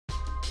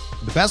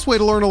The best way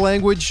to learn a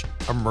language?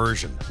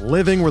 Immersion.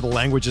 Living where the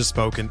language is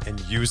spoken and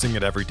using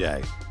it every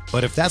day.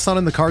 But if that's not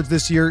in the cards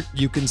this year,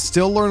 you can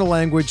still learn a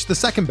language the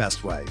second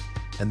best way,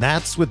 and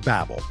that's with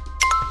Babbel.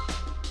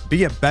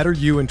 Be a better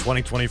you in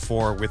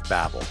 2024 with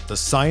Babbel, the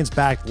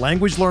science-backed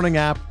language learning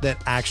app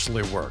that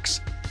actually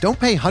works. Don't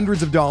pay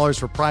hundreds of dollars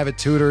for private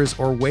tutors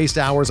or waste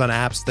hours on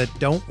apps that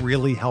don't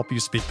really help you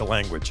speak the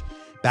language.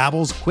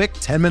 Babbel's quick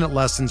 10-minute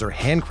lessons are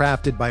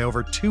handcrafted by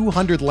over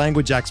 200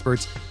 language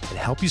experts and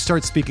help you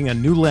start speaking a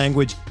new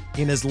language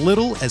in as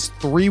little as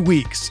 3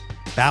 weeks.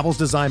 Babbel's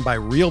designed by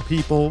real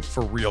people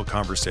for real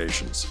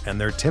conversations,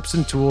 and their tips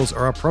and tools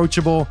are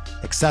approachable,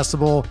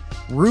 accessible,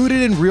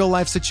 rooted in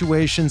real-life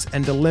situations,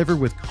 and delivered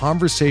with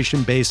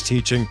conversation-based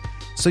teaching,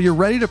 so you're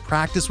ready to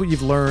practice what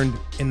you've learned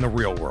in the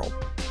real world.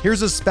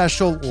 Here's a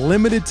special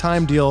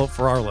limited-time deal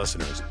for our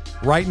listeners.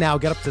 Right now,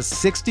 get up to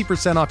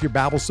 60% off your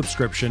Babbel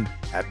subscription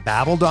at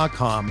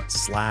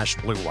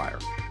babbel.com/Blue Wire.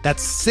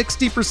 That's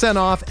 60%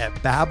 off at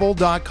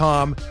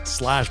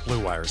babbel.com/Blue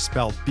Wire,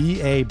 spelled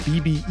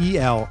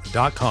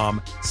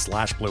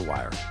BABBEL.com/Blue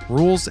Wire.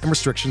 Rules and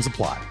restrictions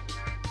apply.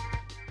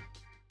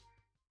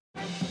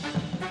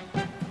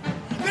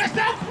 There's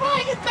no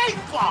crying in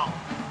baseball!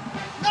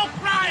 No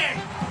crying!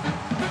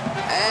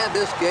 And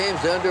this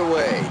game's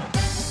underway.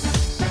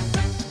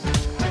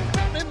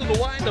 Into the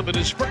windup in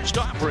his first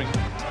offering.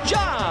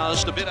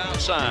 Just a bit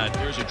outside.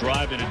 There's a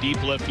drive in a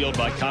deep left field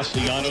by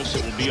Castellanos.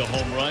 It will be a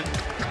home run.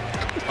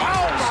 Oh,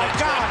 my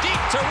God.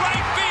 Deep to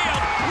right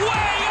field.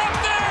 Way up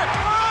there.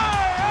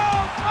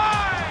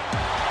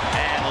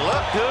 And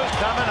look who's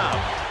coming up.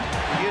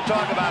 You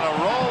talk about a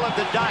roll of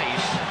the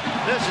dice.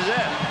 This is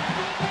it.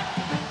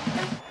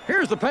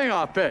 Here's the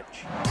payoff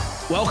pitch.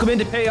 Welcome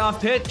into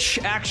Payoff Pitch,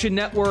 Action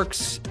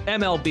Network's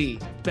MLB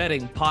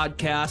betting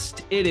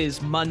podcast. It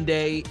is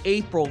Monday,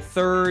 April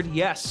 3rd.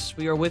 Yes,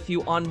 we are with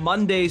you on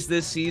Mondays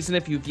this season.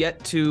 If you've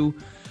yet to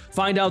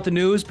find out the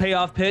news,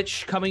 Payoff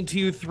Pitch coming to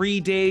you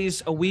 3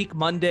 days a week,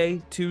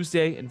 Monday,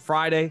 Tuesday, and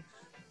Friday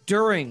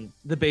during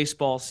the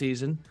baseball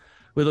season.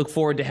 We look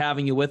forward to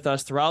having you with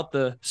us throughout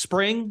the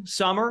spring,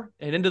 summer,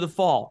 and into the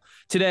fall.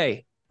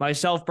 Today,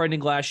 myself,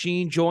 Brendan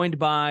Glasheen, joined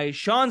by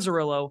Sean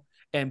Zerillo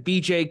and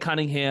BJ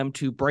Cunningham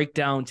to break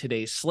down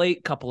today's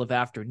slate, couple of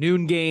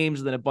afternoon games,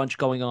 and then a bunch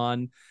going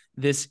on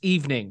this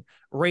evening.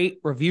 Rate,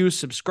 review,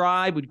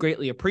 subscribe. We'd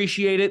greatly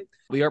appreciate it.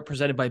 We are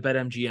presented by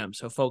BetMGM.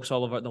 So, folks,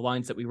 all of the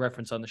lines that we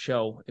reference on the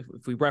show,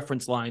 if we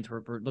reference lines,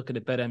 we're looking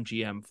at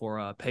BetMGM for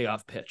a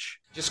Payoff Pitch.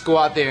 Just go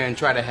out there and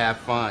try to have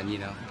fun, you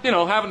know. You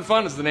know, having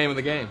fun is the name of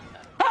the game.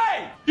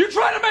 Hey, you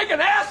trying to make an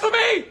ass of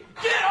me?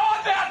 Get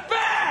on that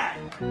bag!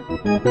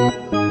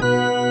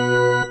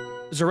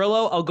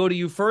 Zerillo, I'll go to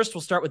you first.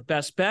 We'll start with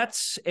best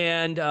bets.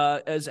 And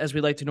as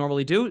we like to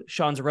normally do,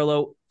 Sean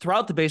Zerillo,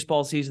 throughout the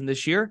baseball season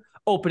this year,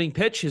 opening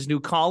pitch, his new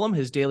column,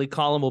 his daily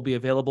column will be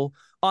available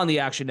on the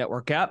Action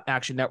Network app,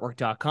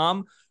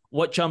 actionnetwork.com.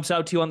 What jumps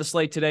out to you on the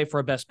slate today for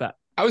a best bet?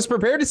 I was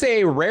prepared to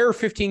say a rare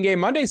 15-game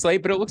Monday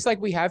slate, but it looks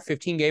like we have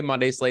 15-game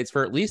Monday slates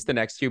for at least the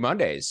next 2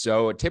 Mondays.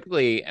 So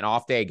typically an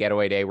off day,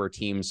 getaway day where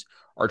teams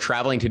are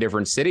traveling to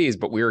different cities,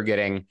 but we are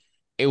getting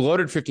a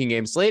loaded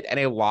 15-game slate and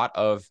a lot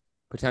of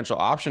potential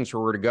options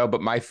for where to go.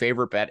 But my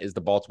favorite bet is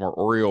the Baltimore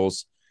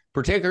Orioles,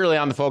 particularly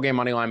on the full game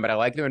money line, but I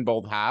like them in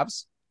both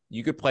halves.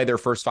 You could play their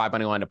first 5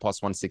 money line to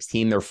plus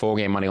 116. Their full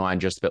game money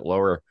line just a bit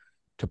lower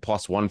to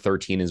plus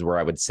 113 is where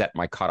I would set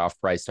my cutoff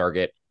price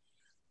target.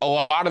 A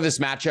lot of this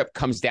matchup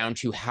comes down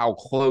to how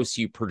close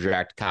you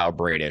project Kyle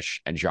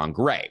Bradish and Jon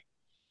Gray.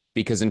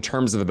 Because in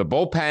terms of the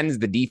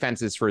bullpens, the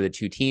defenses for the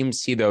two teams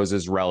see those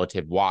as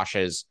relative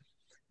washes.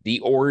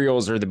 The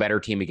Orioles are the better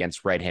team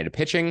against right-handed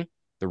pitching.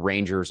 The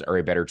Rangers are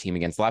a better team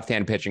against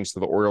left-hand pitching,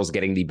 so the Orioles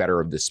getting the better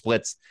of the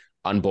splits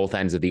on both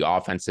ends of the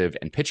offensive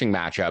and pitching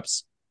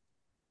matchups.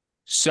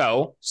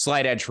 So,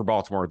 slight edge for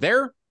Baltimore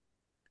there.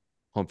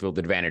 Home field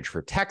advantage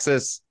for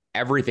Texas.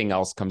 Everything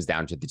else comes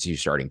down to the two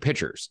starting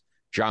pitchers.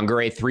 Jon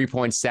Gray,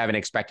 3.7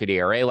 expected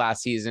ERA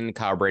last season.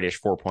 Kyle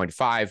Bradish,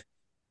 4.5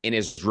 in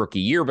his rookie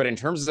year. But in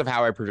terms of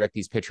how I project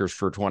these pitchers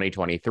for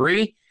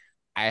 2023,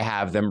 I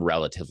have them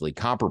relatively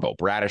comparable.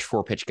 Bradish,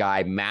 4-pitch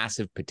guy,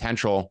 massive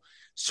potential.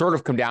 Sort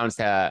of come down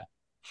to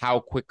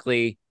how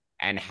quickly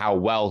and how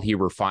well he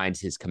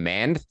refines his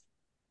command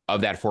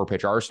of that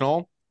 4-pitch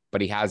arsenal, but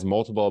he has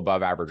multiple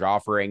above average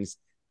offerings.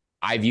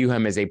 I view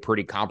him as a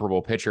pretty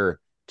comparable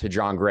pitcher to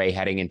Jon Gray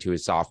heading into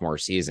his sophomore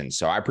season.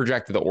 So I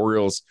projected the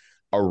Orioles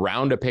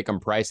around a pick'em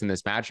price in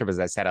this matchup. As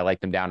I said, I like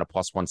them down to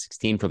plus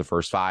 116 for the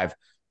first 5,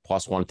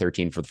 plus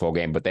 113 for the full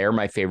game, but they are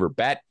my favorite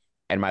bet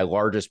and my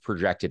largest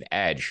projected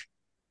edge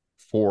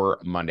for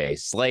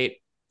Monday's slate.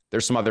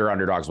 There's some other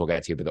underdogs we'll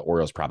get to, but the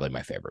Orioles probably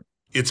my favorite.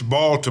 It's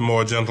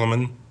Baltimore,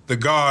 gentlemen. The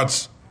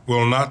gods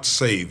will not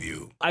save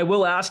you. I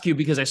will ask you,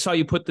 because I saw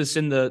you put this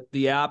in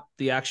the app,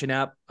 the Action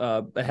app,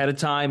 ahead of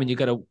time, and you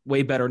got a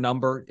way better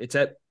number. It's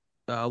at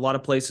a lot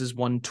of places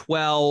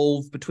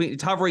 112,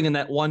 it's hovering in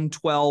that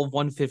 112,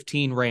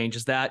 115 range.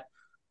 Is that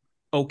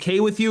okay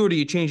with you, or do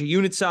you change a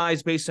unit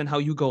size based on how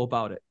you go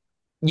about it?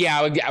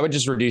 Yeah, I would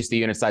just reduce the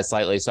unit size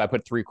slightly. So I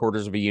put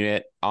 3/4 of a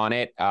unit on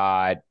it.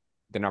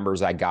 the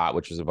numbers I got,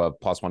 which was above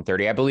plus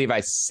 130. I believe I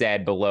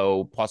said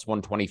below plus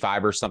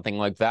 125 or something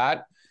like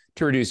that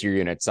to reduce your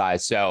unit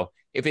size. So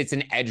if it's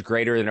an edge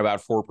greater than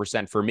about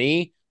 4% for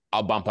me,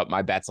 I'll bump up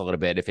my bets a little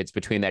bit. If it's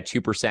between that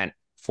 2%,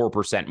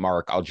 4%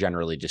 mark, I'll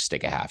generally just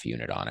stick a half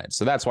unit on it.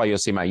 So that's why you'll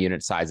see my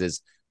unit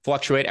sizes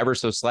fluctuate ever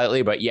so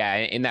slightly. But yeah,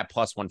 in that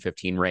plus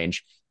 115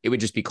 range, it would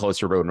just be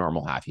closer to a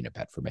normal half unit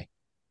bet for me.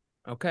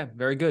 Okay,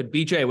 very good.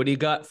 BJ, what do you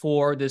got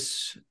for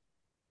this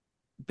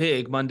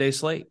big Monday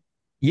slate?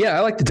 Yeah,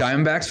 I like the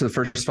Diamondbacks for the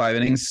first 5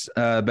 innings.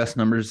 Best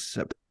numbers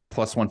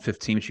plus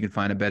 115, which you can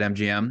find at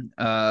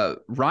BetMGM.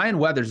 Ryan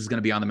Weathers is going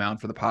to be on the mound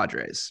for the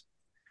Padres.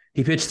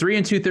 He pitched 3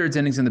 2/3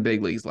 innings in the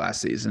big leagues last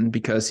season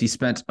because he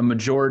spent a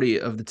majority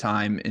of the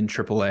time in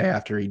AAA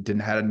after he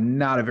had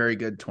not a very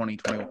good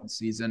 2021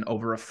 season,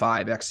 over a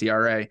 5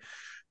 xERA.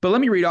 But let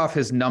me read off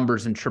his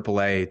numbers in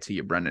AAA to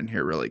you, Brendan,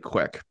 here really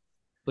quick.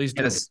 Please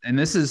do. And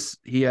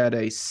he had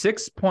a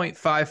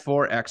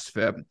 6.54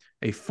 xFIP,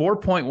 a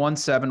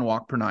 4.17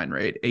 walk per 9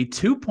 rate, a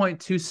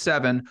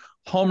 2.27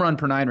 home run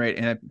per 9 rate,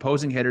 and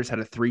opposing hitters had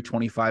a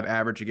 325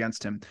 average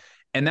against him.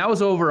 And that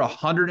was over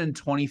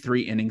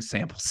 123 inning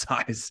sample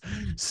size.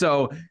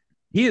 So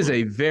he is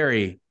a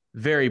very,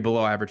 very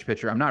below average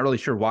pitcher. I'm not really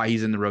sure why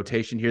he's in the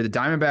rotation here. The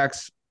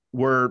Diamondbacks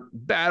were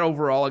bad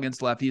overall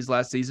against lefties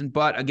last season,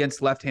 but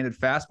against left-handed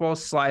fastballs,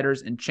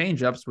 sliders, and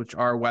changeups, which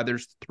are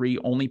Weathers' 3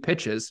 only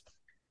pitches,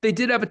 they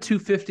did have a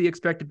 250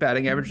 expected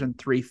batting average and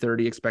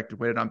 330 expected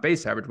weighted on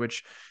base average,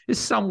 which is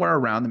somewhere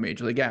around the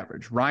major league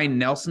average. Ryan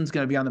Nelson's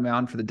going to be on the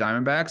mound for the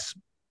Diamondbacks.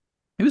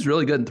 He was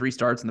really good in 3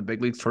 starts in the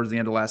big leagues towards the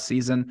end of last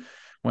season.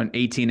 Went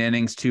 18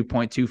 innings,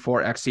 2.24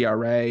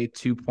 xERA,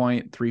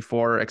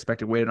 2.34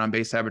 expected weighted on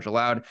base average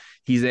allowed.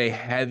 He's a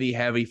heavy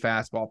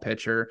fastball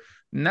pitcher.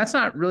 And that's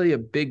not really a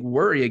big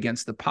worry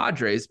against the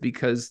Padres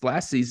because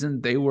last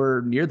season they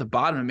were near the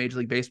bottom of Major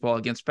League Baseball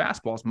against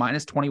fastballs,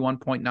 minus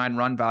 21.9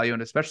 run value,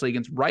 and especially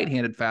against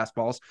right-handed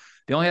fastballs.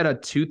 They only had a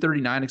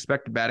 239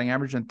 expected batting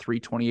average and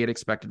 328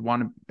 expected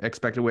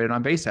weighted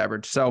on base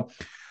average. So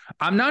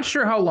I'm not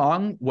sure how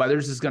long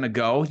Weathers is going to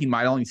go. He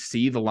might only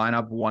see the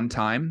lineup one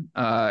time,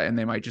 and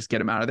they might just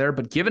get him out of there.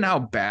 But given how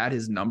bad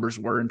his numbers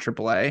were in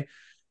AAA,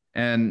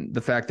 and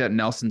the fact that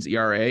Nelson's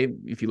ERA,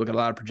 if you look at a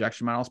lot of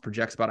projection models,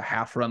 projects about a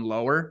half run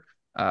lower,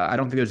 I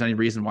don't think there's any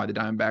reason why the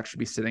Diamondbacks should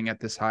be sitting at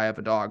this high of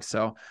a dog.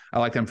 So I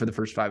like them for the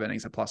first 5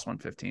 innings at plus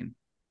 115.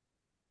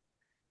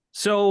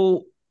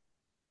 So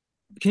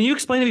can you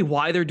explain to me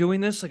why they're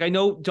doing this? Like, I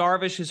know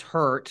Darvish is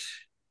hurt,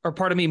 or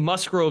pardon me,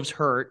 Musgrove's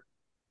hurt.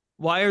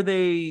 Why are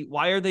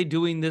they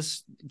doing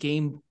this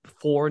game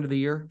 4 into the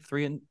year,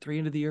 3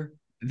 into the year?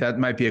 That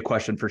might be a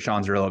question for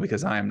Sean Zerillo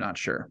because I am not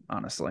sure,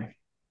 honestly.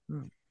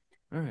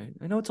 All right.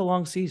 I know it's a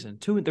long season.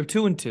 They're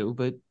 2-2,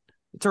 but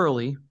it's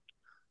early.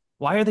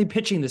 Why are they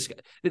pitching this guy?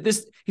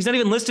 He's not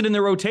even listed in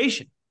their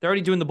rotation. They're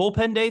already doing the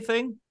bullpen day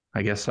thing?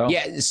 I guess so.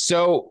 Yeah,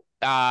 so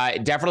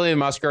definitely the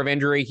Musgrove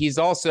injury. He's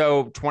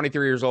also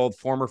 23 years old,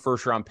 former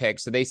first-round pick,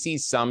 so they see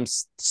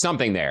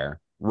something there,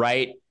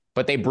 right?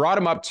 But they brought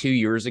him up 2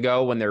 years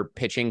ago when their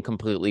pitching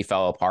completely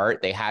fell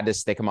apart. They had to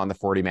stick him on the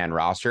 40-man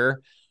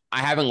roster. I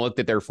haven't looked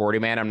at their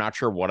 40-man. I'm not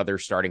sure what other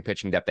starting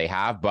pitching depth they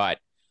have, but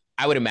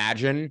I would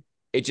imagine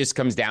it just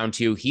comes down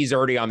to he's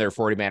already on their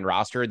 40-man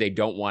roster. They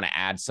don't want to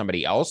add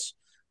somebody else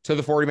to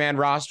the 40-man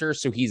roster,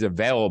 so he's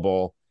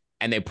available,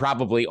 and they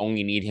probably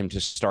only need him to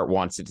start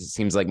once. It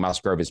seems like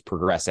Musgrove is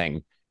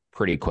progressing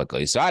pretty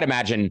quickly. So I'd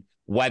imagine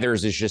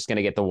Weathers is just going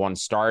to get the one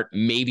start,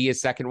 maybe a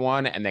second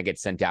one, and then get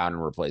sent down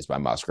and replaced by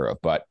Musgrove.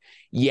 But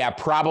yeah,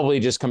 probably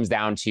just comes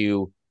down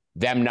to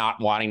them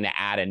not wanting to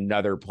add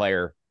another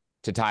player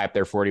to tie up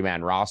their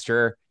 40-man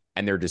roster,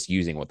 and they're just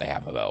using what they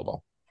have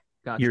available.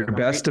 Gotcha. Your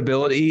best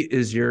ability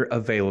is your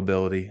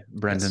availability,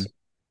 Brendan. Yes.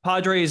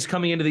 Padres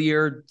coming into the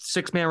year,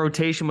 6-man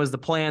rotation was the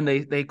plan.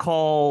 They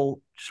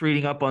call, just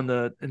reading up in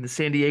the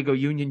San Diego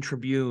Union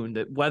Tribune,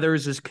 that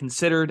Weathers is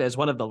considered as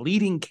one of the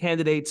leading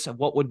candidates of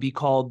what would be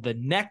called the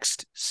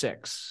next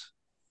 6.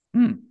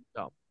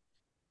 So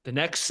the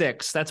next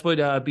 6. That's what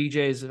BJ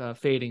is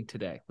fading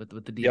today with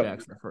the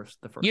D-backs. Yep.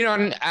 the first. You know,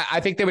 and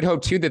I think they would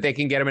hope too that they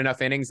can get him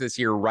enough innings this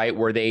year, right,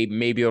 where they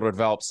may be able to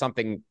develop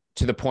something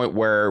to the point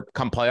where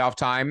come playoff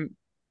time,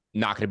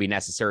 not going to be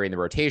necessary in the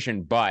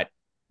rotation, but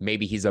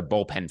maybe he's a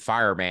bullpen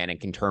fireman and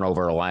can turn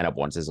over a lineup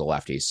once as a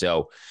lefty.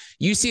 So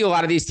you see a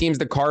lot of these teams,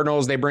 the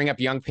Cardinals, they bring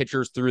up young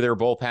pitchers through their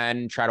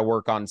bullpen, try to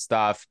work on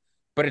stuff,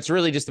 but it's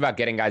really just about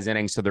getting guys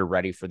innings so they're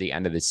ready for the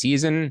end of the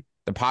season.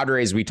 The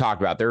Padres, we talked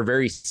about, they're a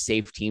very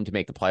safe team to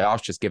make the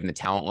playoffs, just given the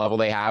talent level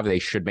they have. They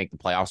should make the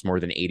playoffs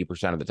more than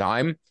 80% of the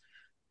time.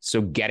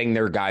 So getting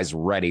their guys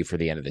ready for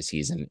the end of the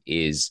season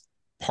is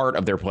part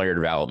of their player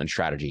development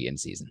strategy in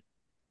season.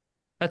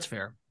 That's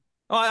fair.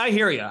 Oh, I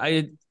hear you.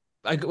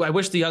 I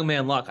wish the young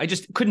man luck. I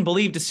just couldn't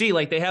believe to see,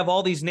 like, they have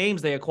all these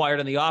names they acquired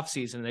in the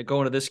offseason, and they're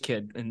going to this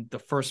kid in the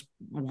first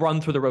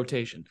run through the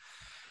rotation.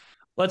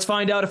 Let's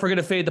find out if we're going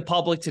to fade the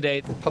public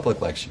today. The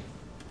public likes you.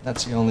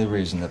 That's the only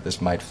reason that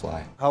this might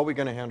fly. How are we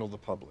going to handle the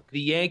public?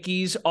 The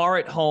Yankees are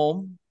at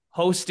home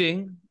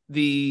hosting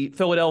the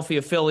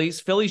Philadelphia Phillies.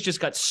 Phillies just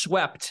got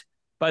swept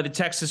by the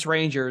Texas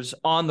Rangers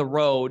on the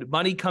road.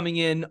 Money coming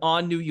in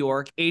on New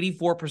York,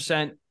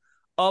 84%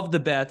 of the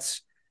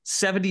bets,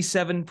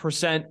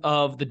 77%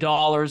 of the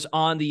dollars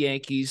on the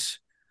Yankees.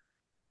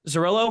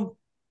 Zerillo,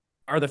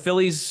 are the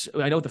Phillies,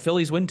 I know the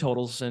Phillies win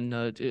totals and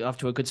off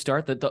to a good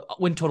start. The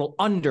win total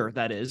under,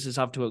 that is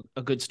off to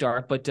a good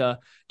start. But do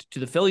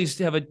the Phillies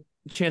have a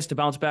chance to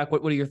bounce back?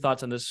 What are your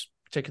thoughts on this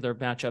particular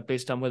matchup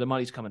based on where the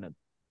money's coming in?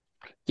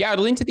 Yeah, I'd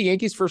lean to the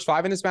Yankees first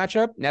 5 in this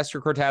matchup. Nestor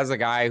Cortez, a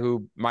guy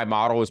who my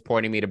model was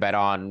pointing me to bet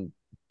on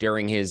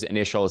during his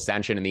initial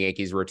ascension in the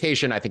Yankees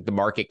rotation. I think the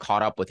market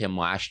caught up with him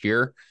last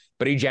year,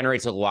 but he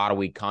generates a lot of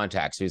weak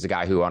contact. So he's a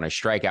guy who on his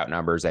strikeout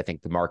numbers, I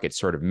think the market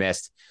sort of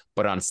missed.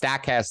 But on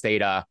StatCast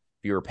data,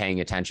 if you were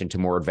paying attention to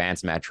more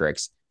advanced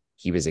metrics,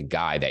 he was a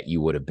guy that you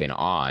would have been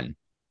on.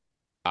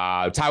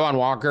 Taijuan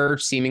Walker,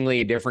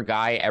 seemingly a different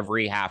guy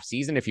every half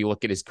season. If you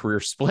look at his career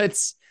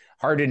splits,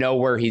 hard to know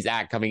where he's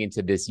at coming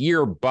into this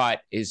year,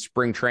 but his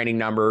spring training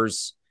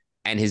numbers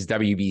and his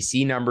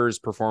WBC numbers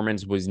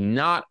performance was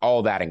not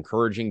all that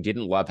encouraging.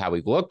 Didn't love how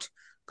he looked.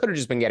 Could have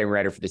just been getting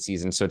ready for the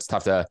season, so it's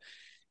tough to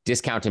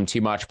discount him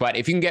too much. But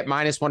if you can get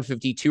minus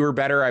 152 or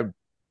better, I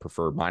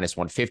prefer minus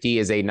 150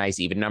 is a nice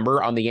even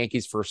number on the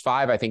Yankees first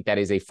 5. I think that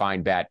is a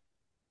fine bet.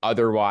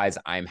 Otherwise,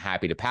 I'm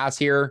happy to pass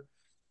here.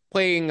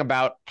 Playing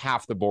about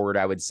half the board,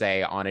 I would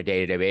say, on a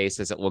day-to-day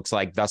basis. It looks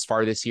like thus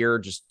far this year,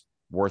 just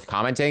worth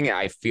commenting.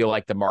 I feel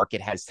like the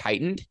market has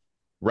tightened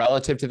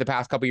relative to the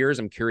past couple of years.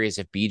 I'm curious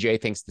if BJ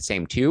thinks the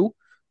same too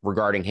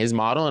regarding his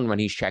model and when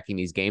he's checking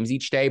these games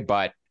each day.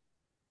 But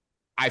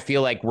I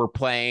feel like we're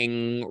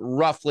playing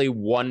roughly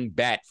one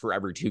bet for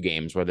every 2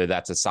 games, whether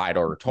that's a side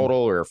or a total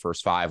or a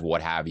first 5,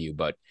 what have you.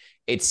 But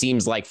it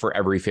seems like for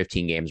every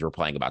 15 games, we're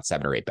playing about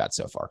 7 or 8 bets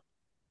so far.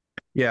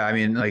 Yeah, I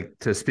mean, like,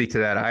 to speak to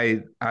that,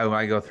 I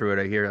go through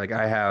it here. Like,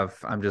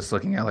 I'm just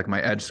looking at like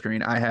my edge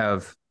screen. I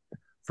have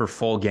for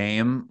full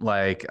game,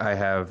 like I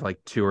have like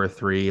 2 or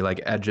 3 like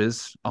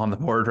edges on the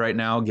board right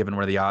now, given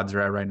where the odds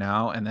are at right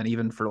now. And then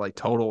even for like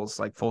totals,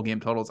 like full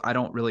game totals, I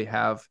don't really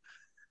have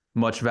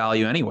much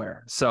value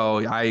anywhere.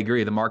 So I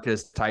agree. The market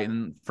is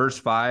tightened.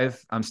 First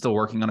 5, I'm still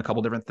working on a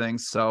couple different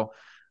things. So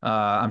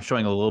I'm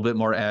showing a little bit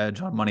more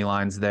edge on money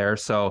lines there.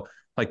 So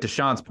like to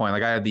Sean's point,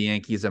 like I have the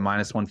Yankees at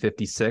minus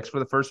 156 for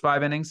the first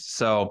 5 innings.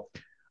 So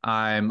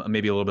I'm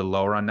maybe a little bit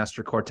lower on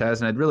Nestor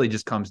Cortez. And it really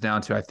just comes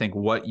down to, I think,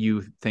 what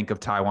you think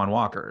of Taijuan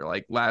Walker.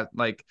 Like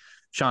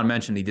Sean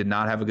mentioned, he did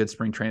not have a good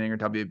spring training or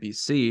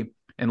WBC.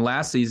 And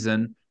last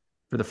season,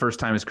 for the first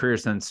time in his career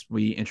since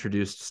we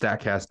introduced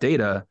StatCast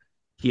data,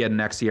 he had an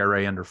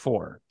xERA under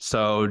 4.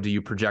 So do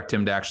you project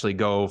him to actually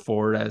go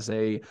forward as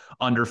a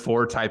under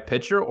 4 type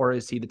pitcher, or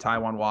is he the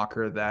Taijuan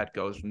Walker that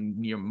goes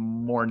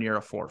more near a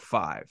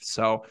 4.5?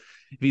 So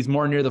if he's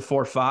more near the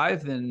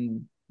 4.5,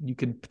 then you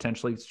could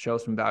potentially show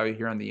some value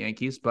here on the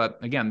Yankees. But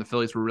again, the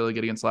Phillies were really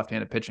good against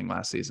left-handed pitching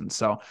last season.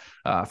 So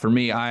for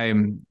me,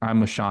 I'm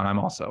with Sean. I'm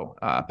also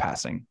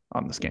passing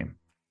on this game.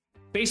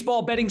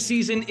 Baseball betting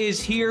season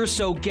is here,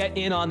 so get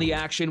in on the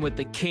action with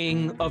the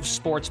king of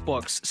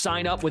sportsbooks.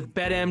 Sign up with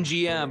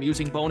BetMGM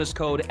using bonus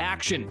code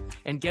ACTION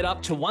and get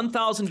up to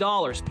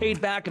 $1,000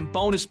 paid back in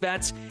bonus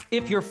bets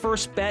if your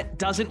first bet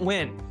doesn't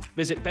win.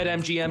 Visit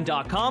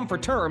BetMGM.com for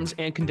terms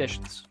and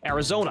conditions.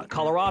 Arizona,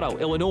 Colorado,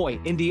 Illinois,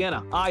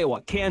 Indiana,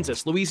 Iowa,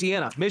 Kansas,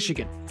 Louisiana,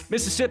 Michigan,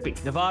 Mississippi,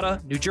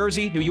 Nevada, New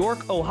Jersey, New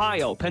York,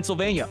 Ohio,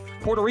 Pennsylvania,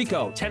 Puerto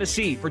Rico,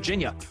 Tennessee,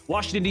 Virginia,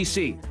 Washington,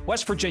 D.C.,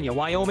 West Virginia,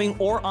 Wyoming,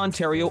 or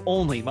Ontario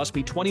only. Must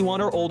be 21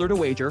 or older to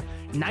wager,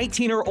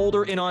 19 or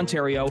older in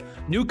Ontario.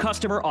 New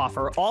customer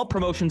offer. All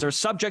promotions are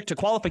subject to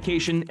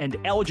qualification and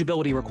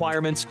eligibility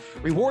requirements.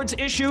 Rewards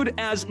issued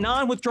as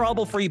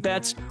non-withdrawable free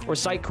bets or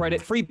site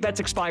credit. Free bets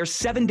expire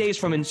 7 days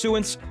from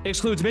issuance.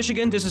 Excludes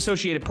Michigan.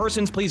 Disassociated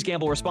persons. Please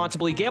gamble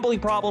responsibly. Gambling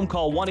problem?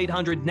 Call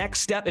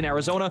 1-800-NEXT-STEP in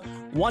Arizona,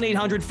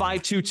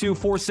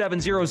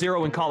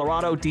 1-800-522-4700 in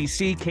Colorado,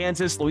 D.C.,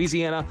 Kansas,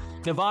 Louisiana,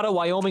 Nevada,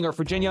 Wyoming, or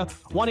Virginia,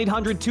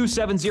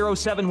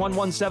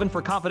 1-800-270-7117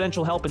 for confidential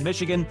help in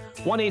Michigan,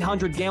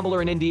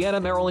 1-800-GAMBLER in Indiana,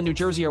 Maryland, New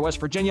Jersey, or West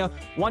Virginia,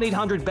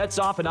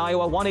 1-800-BETS-OFF in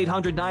Iowa,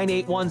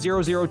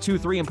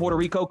 1-800-981-0023 in Puerto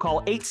Rico.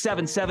 Call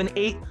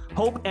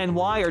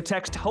 877-8-HOPE-NY or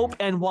text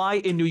HOPE-NY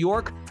in New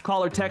York.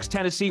 Call or text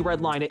Tennessee Red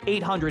Line at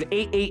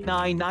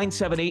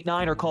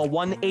 800-889-9789 or call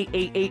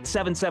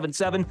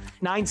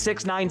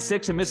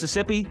 1-888-777-9696 in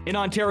Mississippi. In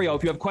Ontario,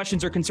 if you have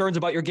questions or concerns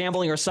about your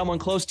gambling or someone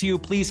close to you,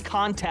 please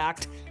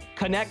contact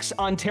Connects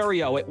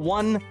Ontario at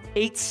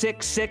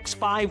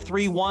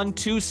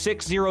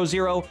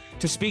 1-866-531-2600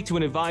 to speak to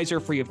an advisor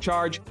free of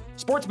charge.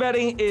 Sports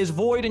betting is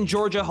void in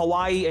Georgia,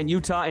 Hawaii, and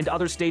Utah, and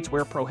other states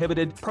where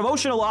prohibited.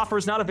 Promotional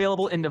offers not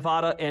available in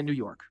Nevada and New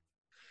York.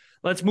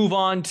 Let's move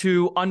on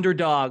to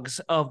underdogs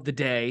of the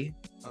day.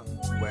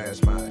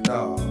 Where's my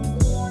dog?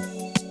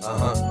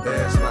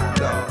 There's my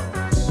dog.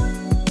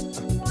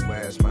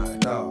 Where's my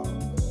dog?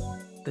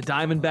 The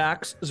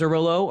Diamondbacks,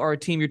 Zerillo, are a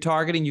team you're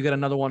targeting. You got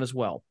another one as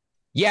well.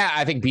 Yeah,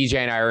 I think BJ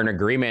and I are in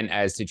agreement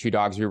as to 2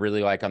 dogs we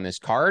really like on this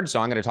card.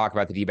 So I'm going to talk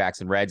about the D-backs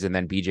and Reds, and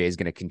then BJ is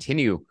going to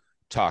continue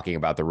talking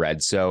about the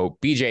Reds. So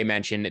BJ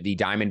mentioned the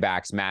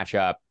Diamondbacks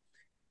matchup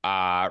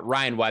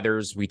Ryan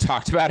Weathers, we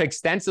talked about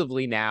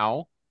extensively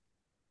now,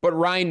 but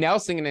Ryan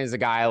Nelson is a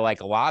guy I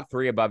like a lot,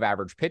 3 above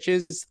average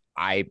pitches.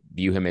 I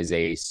view him as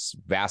a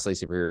vastly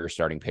superior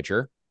starting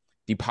pitcher.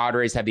 The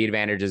Padres have the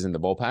advantages in the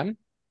bullpen,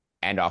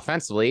 and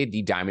offensively,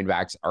 the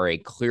Diamondbacks are a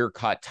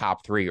clear-cut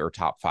top 3 or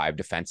top 5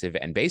 defensive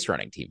and base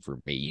running team for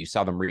me. You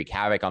saw them wreak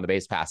havoc on the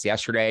base pass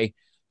yesterday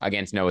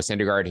against Noah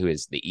Syndergaard, who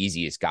is the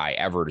easiest guy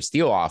ever to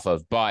steal off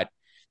of, but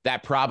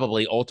that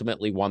probably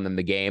ultimately won them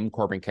the game.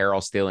 Corbin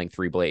Carroll stealing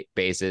 3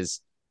 bases.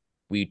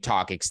 We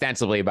talk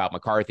extensively about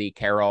McCarthy,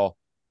 Carroll,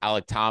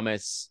 Alec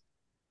Thomas,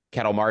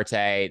 Kettle Marte.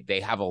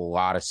 They have a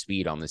lot of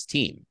speed on this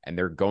team, and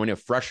they're going to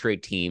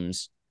frustrate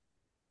teams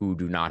who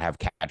do not have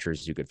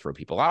catchers who could throw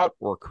people out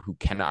or who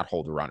cannot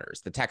hold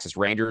runners. The Texas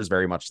Rangers,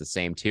 very much the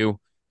same too,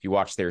 if you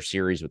watch their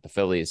series with the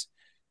Phillies.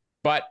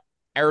 But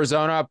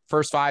Arizona,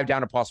 first 5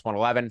 down to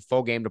 +111,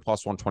 full game to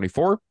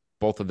 +124.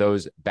 Both of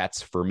those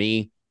bets for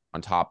me,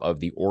 on top of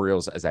the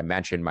Orioles, as I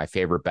mentioned, my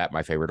favorite bet,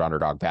 my favorite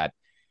underdog bet.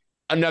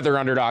 Another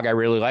underdog I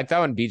really like,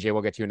 though, and BJ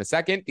will get to in a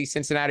second, the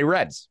Cincinnati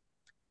Reds.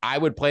 I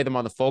would play them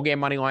on the full game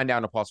money line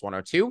down to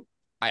 +102.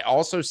 I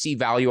also see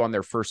value on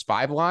their first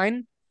 5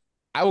 line.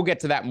 I will get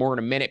to that more in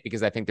a minute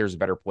because I think there's a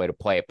better play to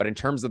play it. But in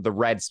terms of the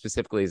Reds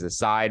specifically as a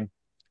side,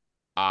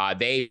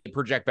 they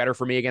project better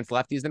for me against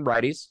lefties than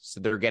righties. So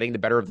they're getting the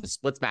better of the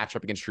splits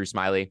matchup against Drew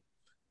Smyly.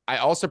 I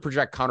also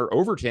project Connor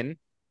Overton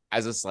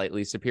as a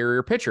slightly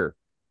superior pitcher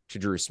to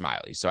Drew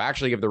Smyly. So I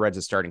actually give the Reds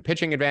a starting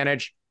pitching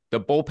advantage.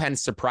 The bullpen,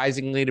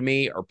 surprisingly to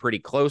me, are pretty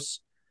close.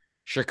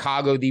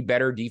 Chicago, the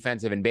better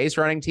defensive and base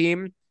running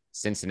team.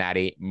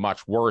 Cincinnati,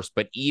 much worse.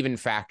 But even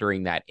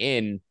factoring that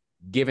in,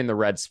 given the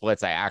Red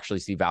splits, I actually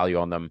see value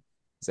on them.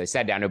 As I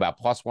said, down to about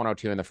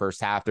 +102 in the first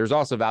half. There's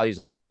also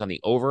values on the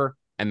over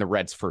and the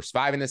Reds' first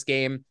 5 in this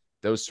game.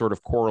 Those sort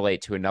of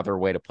correlate to another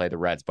way to play the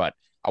Reds, but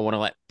I want to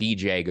let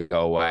BJ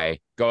go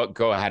away.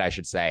 Go ahead, I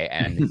should say,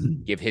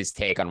 and give his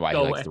take on why he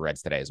likes the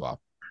Reds today as well.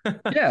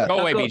 Yeah. Go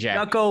away, BJ.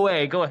 Not go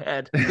away. Go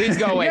ahead. Please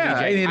go away,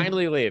 Yeah, BJ.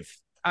 Kindly leave.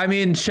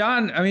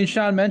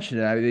 Sean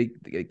mentioned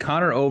it.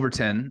 Connor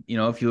Overton,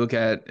 if you look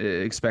at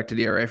expected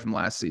ERA from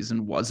last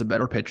season, was a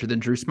better pitcher than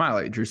Drew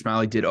Smyly. Drew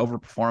Smyly did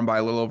overperform by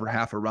a little over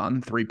half a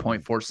run,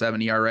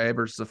 3.47 ERA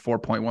versus a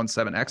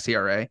 4.17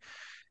 xERA.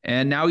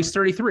 And now he's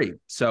 33.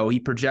 So he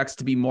projects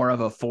to be more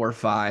of a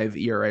 4.5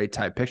 ERA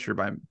type pitcher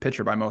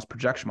by most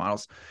projection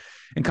models.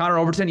 And Connor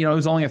Overton, he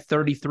was only a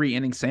 33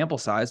 inning sample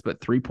size, but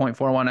 3.41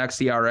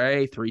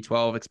 xERA,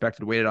 312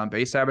 expected weighted on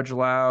base average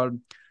allowed,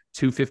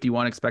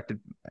 251 expected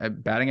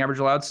batting average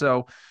allowed.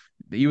 So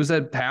he was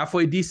a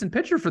halfway decent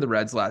pitcher for the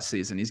Reds last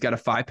season. He's got a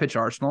 5-pitch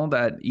arsenal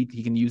that he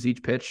can use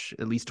each pitch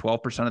at least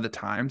 12% of the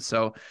time.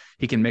 So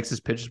he can mix his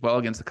pitches well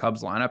against the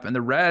Cubs lineup. And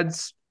the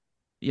Reds,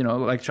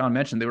 like Sean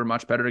mentioned, they were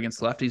much better against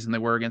lefties than they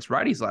were against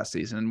righties last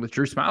season. And with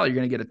Drew Smyly, you're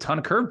going to get a ton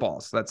of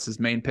curveballs. That's his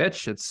main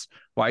pitch. It's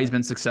why he's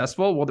been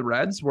successful. Well, the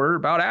Reds were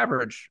about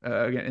average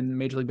in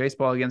Major League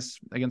Baseball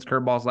against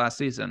curveballs last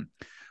season.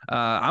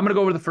 I'm going to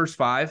go over the first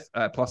 5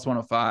 at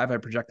 +105. I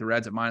project the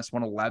Reds at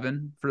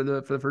 -111 for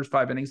the first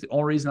 5 innings. The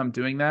only reason I'm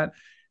doing that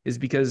is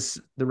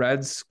because the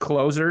Reds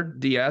closer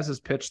Diaz has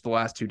pitched the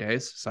last 2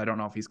 days. So I don't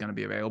know if he's going to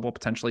be available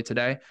potentially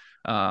today.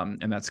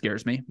 And that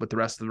scares me with the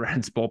rest of the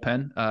Reds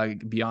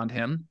bullpen beyond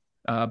him.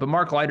 But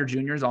Mark Leiter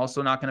Jr. is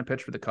also not going to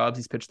pitch for the Cubs.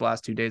 He's pitched the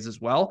last 2 days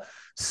as well.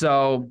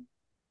 So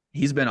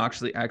he's been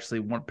actually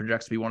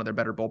projects to be one of their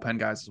better bullpen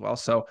guys as well.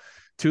 So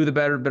 2 of the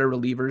better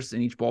relievers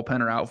in each bullpen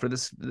are out for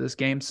this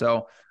game.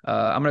 So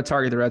I'm going to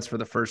target the Reds for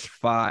the first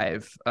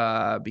 5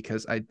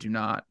 because I do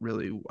not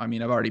really. I've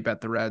already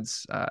bet the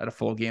Reds at a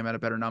full game at a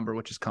better number,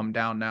 which has come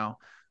down now.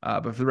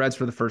 But for the Reds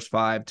for the first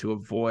 5 to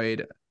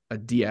avoid a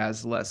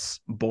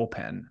Diaz-less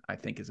bullpen, I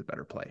think is a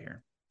better play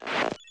here.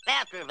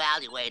 After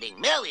evaluating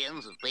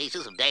millions of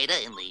pieces of data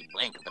in the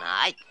blink of an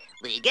eye,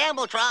 the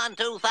Gambletron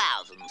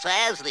 2000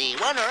 says the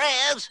winner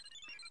is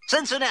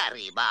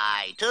Cincinnati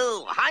by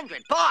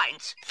 200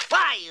 points.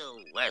 Why,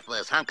 you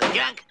worthless hunk of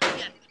junk?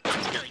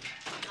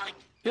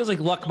 Feels like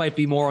luck might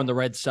be more on the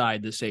Red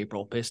side this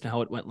April based on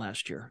how it went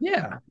last year.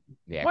 Yeah.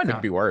 Yeah, it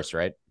could be worse,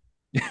 right?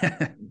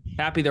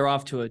 Happy they're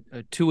off to a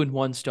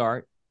 2-1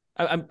 start.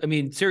 I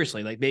mean,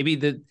 seriously, like maybe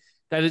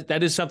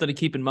that is something to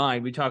keep in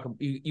mind. We talk,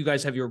 you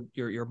guys have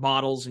your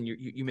models and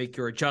you make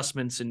your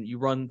adjustments and you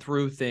run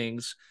through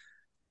things.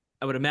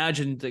 I would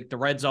imagine that the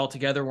Reds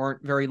altogether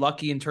weren't very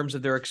lucky in terms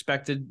of their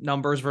expected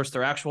numbers versus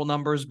their actual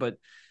numbers, but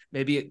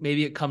maybe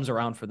it comes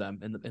around for them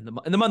in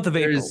the month of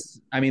April.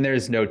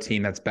 There's no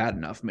team that's bad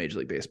enough Major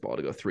League Baseball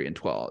to go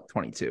 3-12,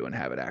 22 and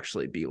have it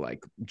actually be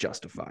like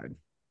justified.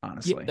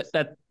 Honestly,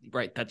 yeah,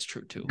 right. That's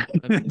true too.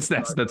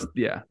 that's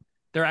yeah.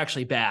 They're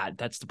actually bad.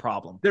 That's the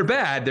problem. They're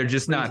bad. They're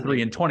just not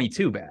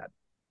 3-22 bad.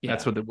 Yeah.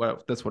 That's what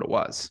it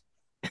was.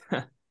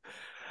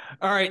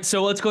 All right,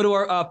 so let's go to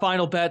our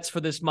final bets for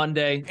this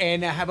Monday.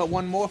 And I have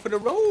one more for the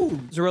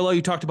road. Zerillo,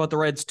 you talked about the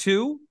Reds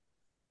too.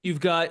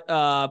 You've got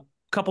a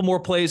couple more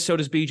plays. So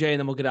does BJ, and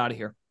then we'll get out of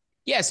here.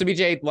 Yeah, so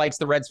BJ likes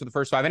the Reds for the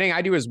first 5 innings.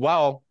 I do as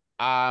well.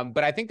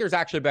 But I think there's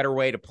actually a better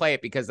way to play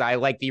it because I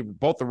like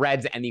both the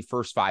Reds and the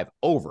first 5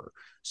 over.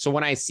 So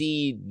when I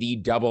see the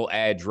double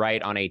edge,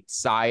 right, on a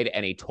side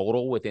and a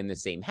total within the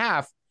same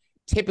half,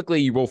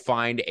 typically you will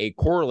find a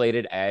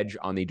correlated edge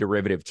on the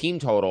derivative team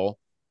total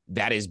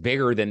that is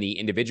bigger than the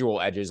individual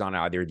edges on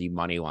either the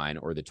money line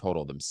or the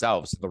total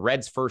themselves. So the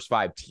Reds' first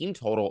 5 team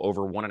total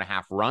over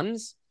 1.5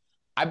 runs,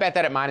 I bet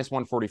that at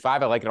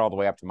 -145. I like it all the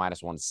way up to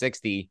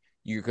 -160.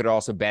 You could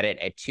also bet it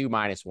at 2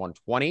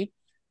 -120.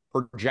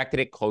 Projected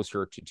it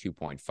closer to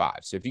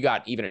 2.5. So if you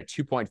got even a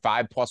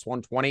 2.5 plus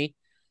 120,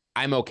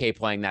 I'm okay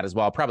playing that as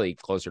well. Probably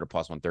closer to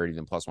plus 130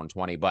 than plus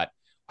 120, but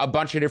a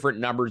bunch of different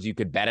numbers you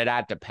could bet it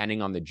at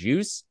depending on the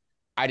juice.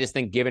 I just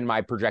think given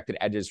my projected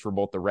edges for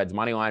both the Reds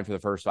money line for the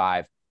first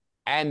 5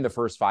 and the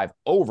first 5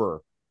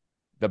 over,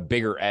 the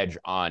bigger edge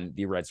on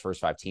the Reds first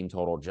 5 team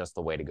total, just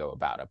the way to go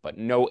about it. But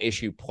no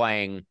issue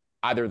playing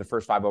either the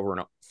first 5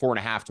 over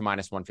 4.5 to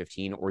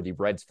 -115 or the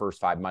Reds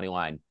first 5 money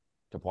line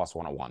to plus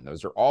 101.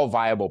 Those are all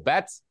viable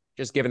bets.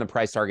 Just given the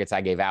price targets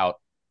I gave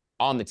out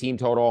on the team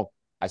total,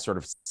 I sort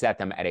of set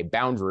them at a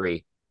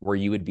boundary where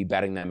you would be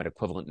betting them at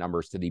equivalent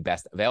numbers to the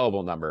best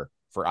available number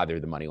for either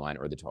the money line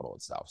or the total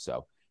itself.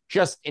 So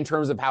just in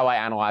terms of how I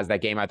analyzed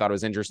that game, I thought it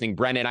was interesting.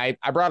 Brendan, I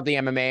brought up the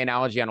MMA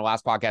analogy on the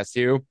last podcast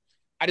too.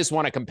 I just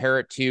want to compare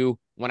it to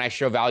when I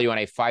show value on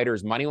a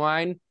fighter's money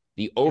line,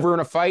 the over in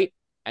a fight,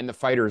 and the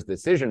fighter's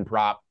decision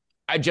prop.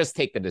 I just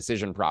take the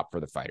decision prop for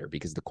the fighter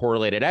because the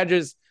correlated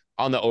edges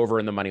on the over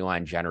and the money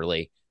line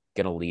generally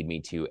going to lead me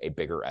to a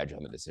bigger edge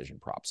on the decision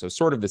prop. So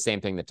sort of the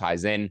same thing that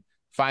ties in.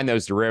 Find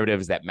those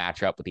derivatives that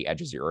match up with the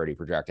edges you're already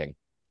projecting.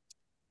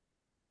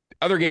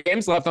 Other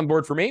games left on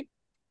board for me.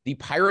 The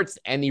Pirates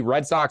and the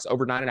Red Sox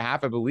over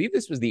 9.5. I believe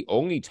this was the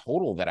only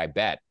total that I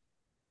bet.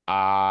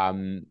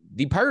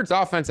 The Pirates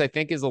offense, I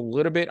think, is a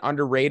little bit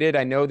underrated.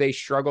 I know they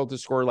struggled to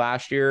score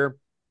last year.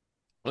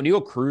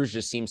 O'Neal Cruz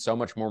just seems so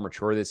much more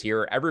mature this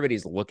year.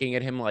 Everybody's looking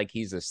at him like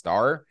he's a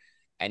star,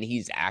 and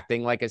he's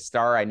acting like a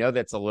star. I know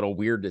that's a little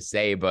weird to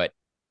say, but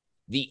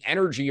the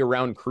energy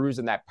around Cruz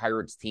and that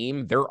Pirates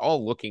team, they're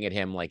all looking at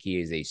him like he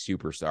is a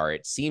superstar.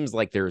 It seems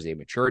like there's a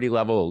maturity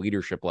level, a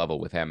leadership level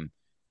with him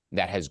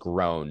that has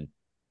grown.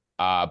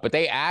 But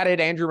they added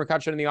Andrew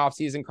McCutchen in the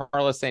offseason,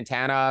 Carlos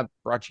Santana,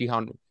 brought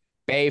Jihan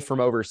Bay from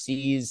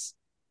overseas.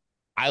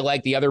 I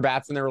like the other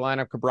bats in their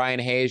lineup, Brian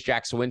Hayes,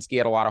 Jack Sawinski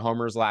had a lot of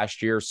homers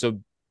last year. So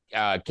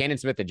Cannon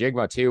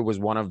Smith-Njigba, too, was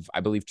one of, I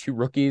believe, 2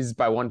 rookies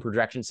by one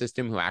projection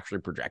system who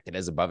actually projected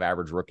as above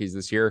average rookies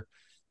this year.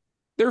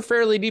 They're a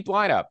fairly deep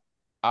lineup.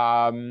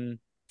 The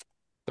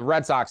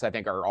Red Sox, I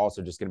think, are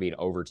also just going to be an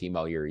over team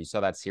all year. You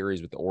saw that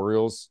series with the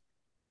Orioles.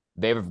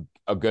 They have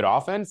a good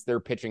offense. Their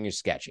pitching is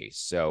sketchy.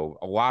 So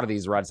a lot of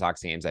these Red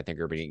Sox teams, I think,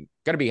 are going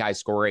to be high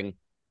scoring.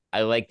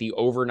 I like the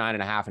over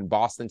 9.5 in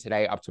Boston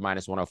today, up to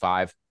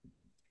 -105.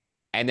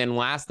 And then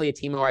lastly, a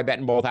team who I bet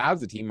in both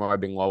halves, the team who I've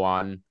been low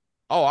on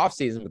all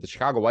offseason with the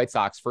Chicago White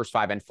Sox, first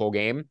 5 and full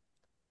game.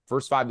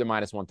 First 5 to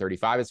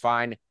 -135 is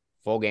fine.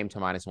 Full game to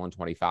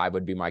 -125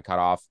 would be my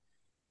cutoff.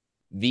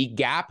 The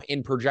gap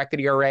in projected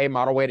ERA,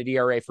 model weighted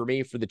ERA for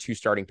me for the 2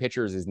 starting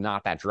pitchers is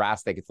not that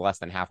drastic. It's less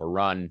than half a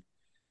run.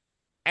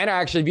 And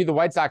I actually view the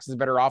White Sox as a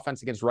better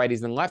offense against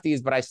righties than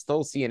lefties, but I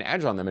still see an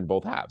edge on them in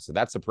both halves. So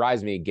that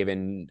surprised me,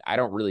 given I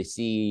don't really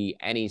see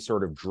any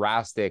sort of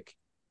drastic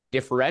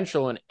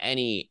differential in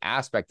any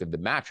aspect of the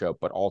matchup,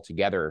 but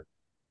altogether,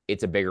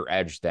 it's a bigger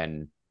edge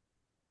than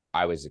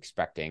I was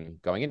expecting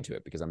going into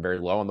it because I'm very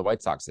low on the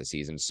White Sox this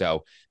season.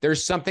 So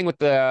there's something with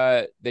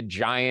the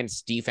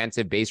Giants'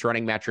 defensive base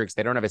running metrics.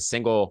 They don't have a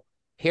single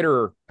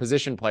hitter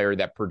position player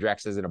that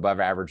projects as an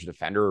above average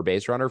defender or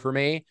base runner for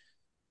me.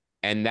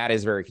 And that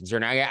is very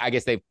concerning. I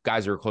guess they've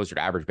guys who are closer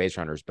to average base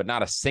runners, but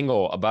not a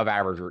single above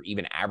average or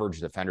even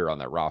average defender on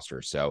that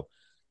roster. So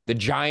the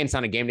Giants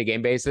on a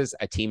game-to-game basis,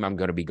 a team I'm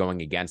going to be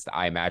going against,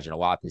 I imagine, a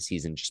lot this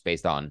season just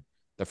based on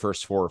the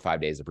first 4 or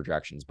 5 days of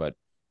projections. But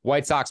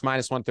White Sox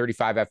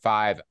 -135 at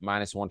 5,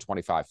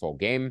 -125 full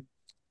game.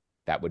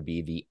 That would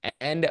be the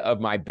end of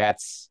my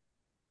bets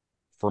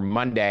for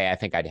Monday. I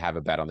think I'd have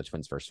a bet on the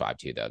Twins first 5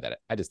 too, though, that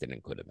I just didn't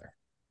include in there.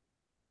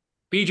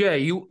 BJ,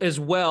 you as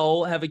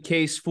well have a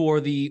case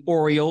for the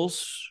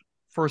Orioles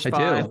first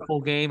 5 full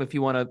game. If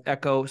you want to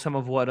echo some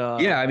of what,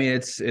 yeah, I mean,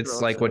 it's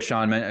like what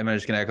Sean mentioned. I'm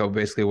just going to echo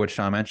basically what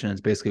Sean mentioned.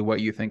 It's basically what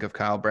you think of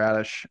Kyle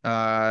Bradish.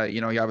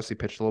 He obviously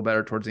pitched a little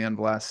better towards the end of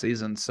last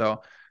season.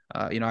 So,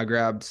 I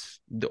grabbed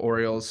the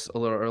Orioles a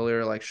little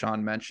earlier, like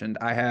Sean mentioned.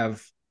 I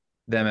have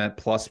them at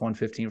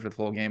 +115 for the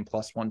full game,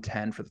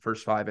 +110 for the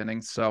first 5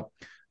 innings. So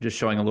just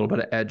showing a little bit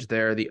of edge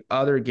there. The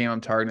other game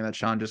I'm targeting that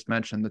Sean just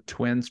mentioned, the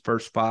Twins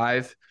first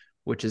 5,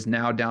 which is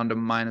now down to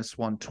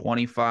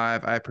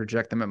 -125. I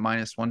project them at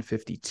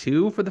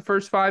 -152 for the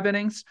first 5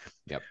 innings.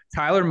 Yep.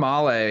 Tyler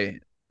Mahle,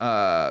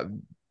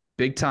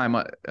 big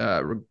time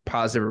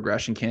positive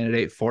regression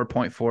candidate,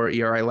 4.4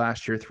 ERA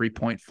last year,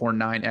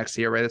 3.49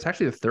 xERA. That's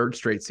actually the 3rd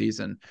straight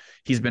season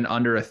he's been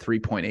under a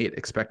 3.8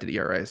 expected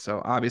ERA.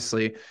 So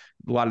obviously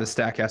a lot of the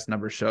StatCast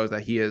numbers shows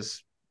that he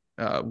is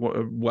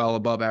well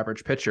above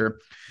average pitcher.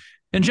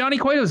 And Johnny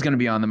Cueto is going to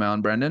be on the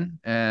mound, Brendan,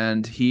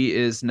 and he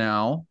is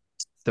now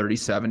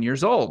 37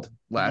 years old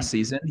last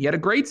season. He had a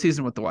great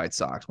season with the White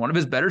Sox. One of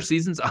his better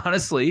seasons,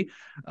 honestly,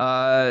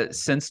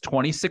 since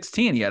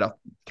 2016. He had a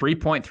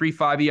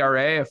 3.35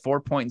 ERA, a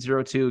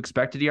 4.02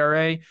 expected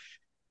ERA.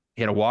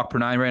 He had a walk per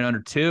 9 rate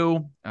under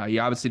 2. He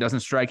obviously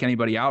doesn't strike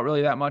anybody out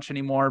really that much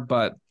anymore,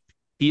 but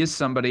he is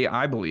somebody,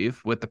 I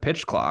believe, with the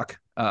pitch clock,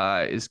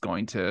 is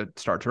going to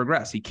start to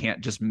regress. He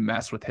can't just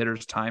mess with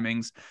hitters'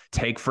 timings,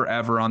 take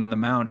forever on the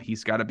mound.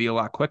 He's got to be a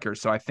lot quicker.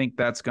 So I think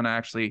that's going to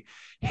actually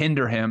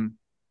hinder him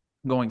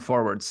going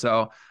forward.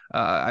 So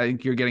I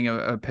think you're getting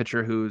a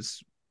pitcher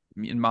who's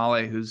in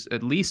Male, who's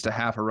at least a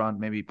half a run,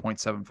 maybe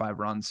 0.75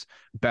 runs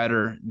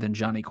better than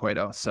Johnny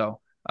Cueto. So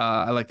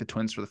I like the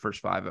Twins for the first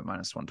 5 at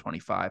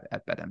 -125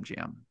 at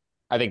BetMGM.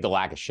 I think the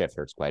lack of shift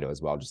hurts Cueto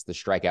as well. Just the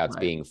strikeouts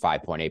being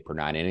 5.8 per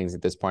 9 innings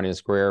at this point in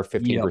his career,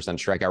 15%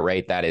 strikeout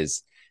rate. That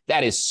is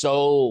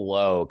so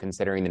low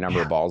considering the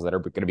number of balls that are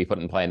going to be put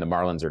in play. And the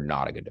Marlins are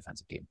not a good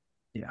defensive team.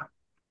 Yeah.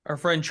 Our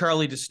friend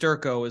Charlie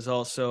DeSturco is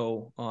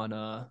also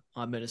on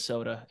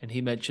Minnesota, and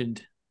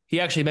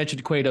he actually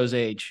mentioned Cueto's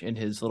age in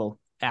his little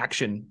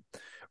action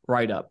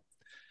write-up.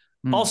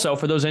 Also,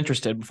 for those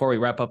interested, before we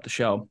wrap up the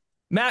show,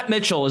 Matt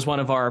Mitchell is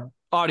one of our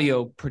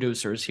audio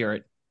producers here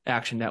at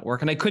Action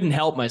Network, and I couldn't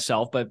help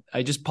myself, but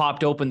I just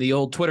popped open the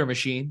old Twitter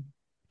machine,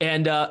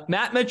 and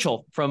Matt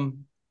Mitchell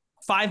from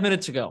 5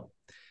 minutes ago.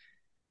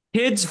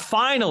 Kids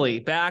finally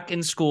back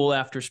in school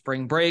after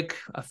spring break.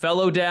 A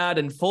fellow dad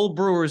in full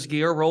Brewers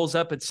gear rolls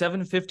up at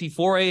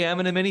 7:54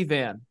 a.m. in a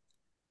minivan.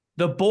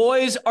 The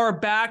boys are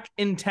back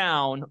in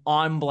town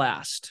on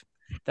blast.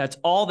 That's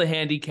all the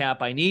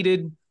handicap I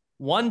needed.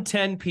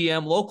 1:10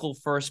 p.m. local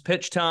first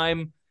pitch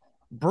time.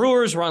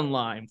 Brewers run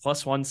line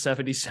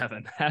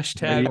 +177.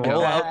 Hashtag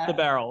roll out the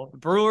barrel.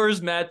 Brewers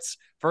Mets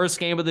first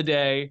game of the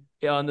day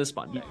on this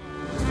Monday.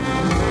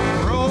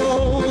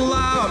 Roll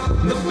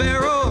out the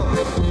barrel.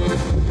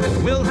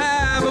 We'll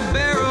have a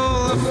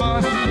barrel of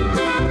fun.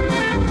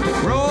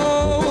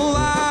 Roll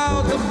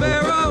out the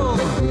barrel.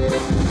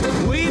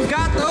 We've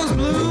got those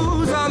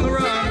blues on the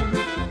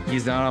run.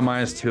 He's down on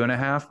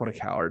 -2.5. What a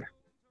coward.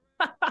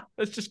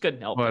 That's just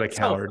couldn't help. What a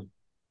coward. So,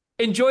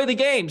 enjoy the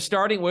game,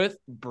 starting with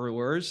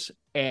Brewers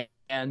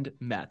and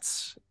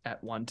Mets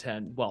at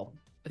 1:10. Well,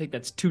 I think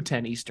that's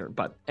 2:10 Eastern.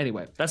 But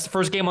anyway, that's the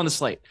first game on the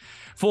slate.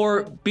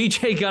 For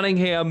BJ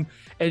Gunningham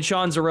and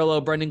Sean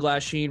Zerillo, Brendan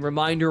Glasheen,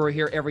 reminder, we're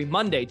here every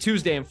Monday,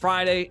 Tuesday, and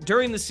Friday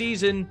during the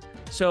season.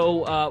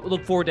 So we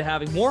look forward to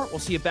having more. We'll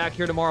see you back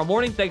here tomorrow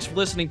morning. Thanks for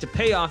listening to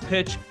Payoff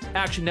Pitch,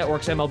 Action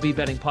Network's MLB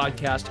betting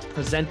podcast,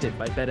 presented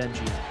by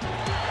BetMGM.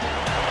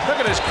 Look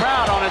at his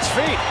crowd on its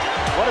feet.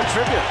 What a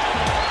tribute.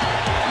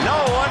 No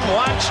one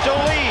wants to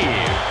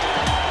leave.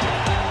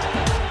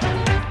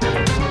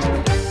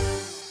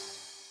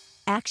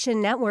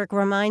 Action Network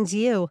reminds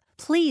you,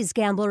 please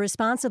gamble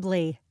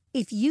responsibly.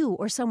 If you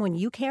or someone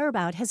you care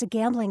about has a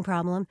gambling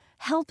problem,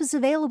 help is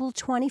available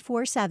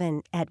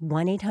 24/7 at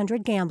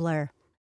 1-800-GAMBLER.